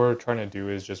really all we're trying to do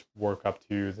is just work up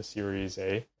to the Series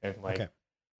A, and like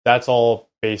that's all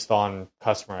based on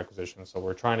customer acquisition. So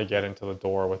we're trying to get into the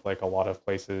door with like a lot of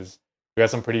places. We got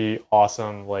some pretty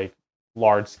awesome like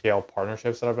large scale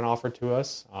partnerships that have been offered to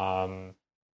us.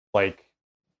 Like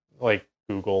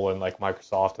Google and like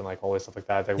Microsoft and like all this stuff like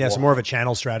that. So more of a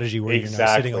channel strategy where you're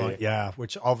now sitting along. Yeah,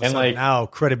 which all of a sudden now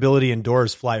credibility and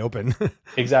doors fly open.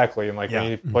 Exactly. And like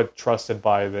when you put trusted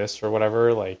by this or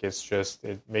whatever, like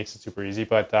it makes it super easy.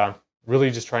 But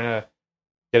really just trying to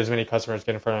get as many customers,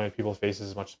 get in front of people's faces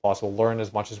as much as possible, learn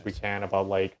as much as we can about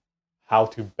like how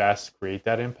to best create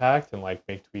that impact and like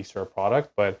make tweaks to our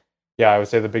product. But yeah, I would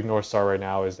say the big North Star right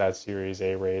now is that Series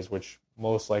A raise, which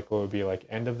most likely would be like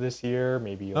end of this year,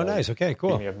 maybe. Nice. Okay, cool.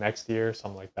 Beginning of next year,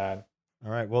 something like that.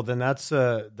 All right. Well, then there's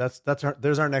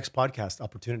our next podcast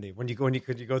opportunity.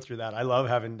 Could you go through that? I love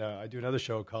having. I do another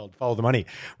show called Follow the Money,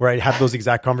 where I have those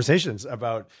exact conversations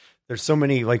about. There's so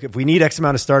many, like if we need X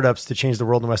amount of startups to change the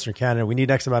world in Western Canada, we need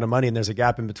X amount of money, and there's a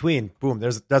gap in between. Boom.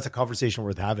 That's a conversation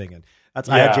worth having, and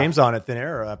I had James on at Thin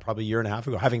Air probably a year and a half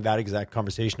ago, having that exact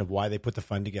conversation of why they put the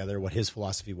fund together, what his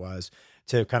philosophy was,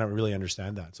 to kind of really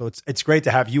understand that. So it's great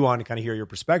to have you on to kind of hear your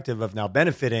perspective of now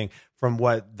benefiting from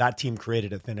what that team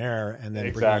created at Thin Air, and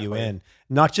then bringing you in,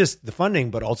 not just the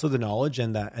funding, but also the knowledge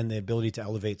and the ability to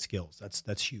elevate skills.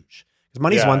 That's huge. Because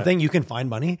money's one thing, you can find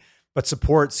money. But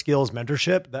support, skills,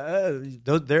 mentorship,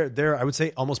 they're I would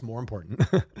say almost more important.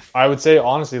 I would say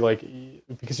honestly, like,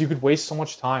 because you could waste so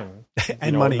much time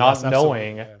and money not yes,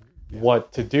 knowing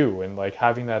what to do, and like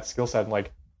having that skill set. And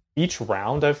like each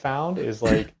round I've found is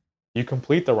like you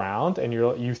complete the round and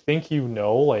you think you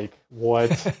know like what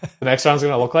the next round's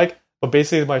going to look like, but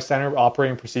basically my standard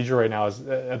operating procedure right now is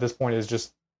at this point is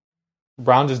just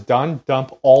round is done,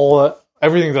 dump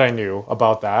everything that I knew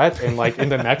about that, and like in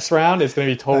the next round it's going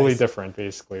to be totally different.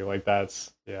 Basically, like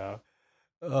that's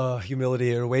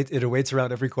humility. It awaits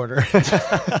around every corner.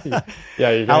 Yeah,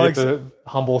 you gotta get the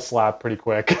humble slap pretty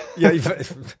quick. Yeah,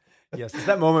 yes, it's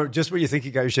that moment just where you think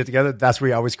you got your shit together. That's where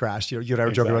you always crash. You and I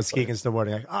were joking about skiing and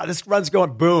snowboarding. Like, this run's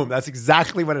going boom. That's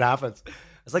exactly when it happens.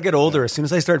 As I get older, as soon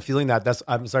as I start feeling that,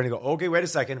 I'm starting to go, okay, wait a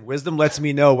second. Wisdom lets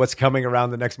me know what's coming around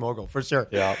the next mogul, for sure.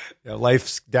 Yeah.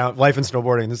 Life and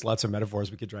snowboarding. There's lots of metaphors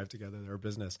we could drive together in our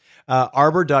business.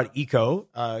 Arbor.eco.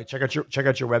 Check out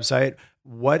your website.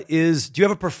 Do you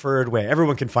have a preferred way?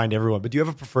 Everyone can find everyone, but do you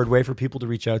have a preferred way for people to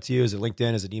reach out to you? Is it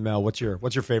LinkedIn? Is it email? What's your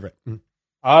favorite?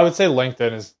 I would say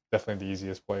LinkedIn is definitely the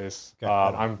easiest place. Okay.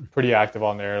 I'm pretty active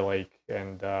on there,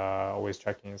 and always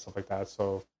checking and stuff like that.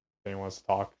 So if anyone wants to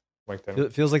talk, LinkedIn.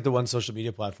 It feels like the one social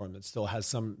media platform that still has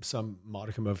some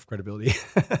modicum of credibility.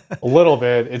 A little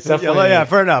bit. It's definitely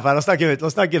fair enough. Let's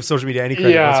not give social media any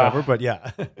credit whatsoever. But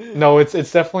yeah, no, it's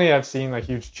definitely. I've seen a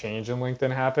huge change in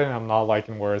LinkedIn happen. I'm not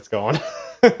liking where it's going.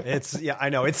 I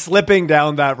know it's slipping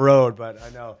down that road, but I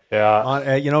know.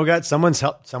 Yeah. Someone's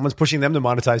pushing them to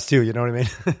monetize too. You know what I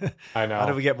mean? I know. How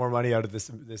do we get more money out of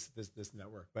this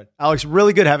network? But Alex,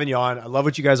 really good having you on. I love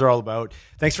what you guys are all about.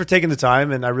 Thanks for taking the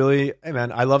time, and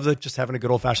I love just having a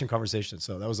good old fashioned conversation.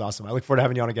 So that was awesome. I look forward to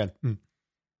having you on again.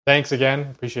 Thanks again.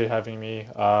 Appreciate having me.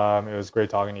 It was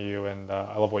great talking to you, and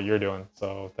I love what you're doing.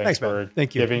 So thanks for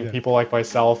giving people like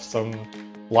myself some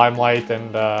limelight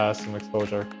and some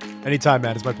exposure. Anytime,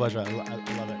 man. It's my pleasure. I love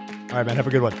it. All right, man. Have a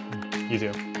good one. You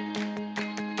too.